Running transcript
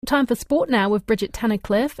time for sport now with Bridget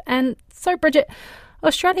Tunnicliffe. And so, Bridget,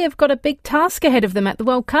 Australia have got a big task ahead of them at the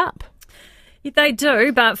World Cup. They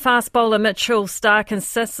do, but fast bowler Mitchell Starc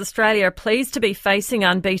insists Australia are pleased to be facing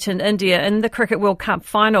unbeaten India in the Cricket World Cup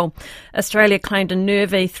final. Australia claimed a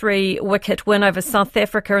nervy 3-wicket win over South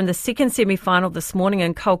Africa in the second semi-final this morning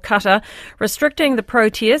in Kolkata, restricting the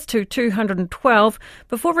Proteas to 212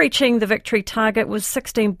 before reaching the victory target with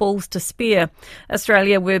 16 balls to spare.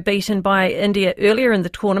 Australia were beaten by India earlier in the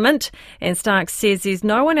tournament, and Starc says there's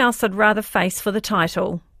no one else they'd rather face for the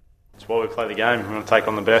title. It's why we play the game. We want to take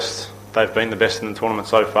on the best. They've been the best in the tournament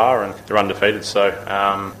so far and they're undefeated. So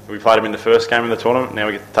we played them in the first game of the tournament. Now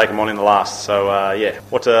we get to take them on in the last. So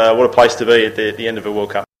what a place to be at the end of a World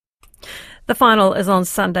Cup. The final is on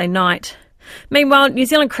Sunday night. Meanwhile, New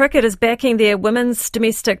Zealand Cricket is backing their women's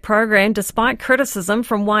domestic program despite criticism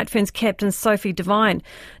from White Ferns captain Sophie Devine.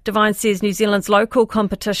 Devine says New Zealand's local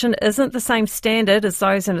competition isn't the same standard as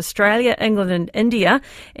those in Australia, England and India,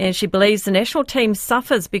 and she believes the national team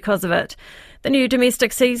suffers because of it. The new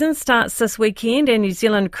domestic season starts this weekend, and New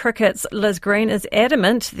Zealand Cricket's Liz Green is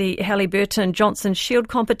adamant the Halliburton-Johnson Shield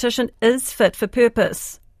competition is fit for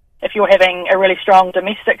purpose. If you're having a really strong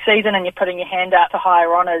domestic season and you're putting your hand out for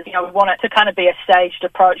higher honours, we want it to kind of be a staged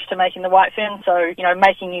approach to making the White Ferns. So,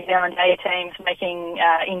 making New Zealand A teams, making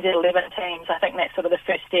NZ11 teams, I think that's sort of the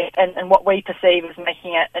first step and what we perceive as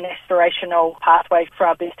making it an aspirational pathway for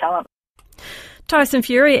our best talent. Tyson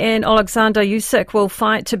Fury and Alexander Usyk will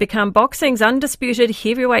fight to become boxing's undisputed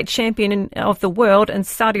heavyweight champion of the world in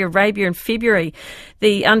Saudi Arabia in February.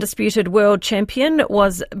 The undisputed world champion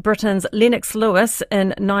was Britain's Lennox Lewis in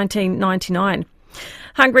 1999.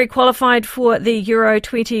 Hungary qualified for the Euro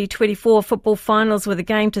 2024 football finals with a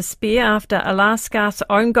game to spare after Alaska's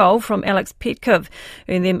own goal from Alex Petkov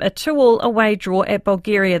earned them a 2-2 away draw at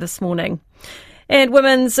Bulgaria this morning. And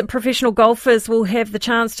women's professional golfers will have the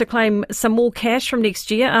chance to claim some more cash from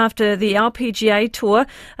next year after the LPGA Tour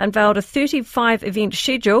unveiled a 35-event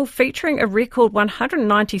schedule featuring a record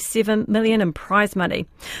 $197 million in prize money.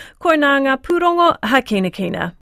 Ko ngā pūrongo hakinakina.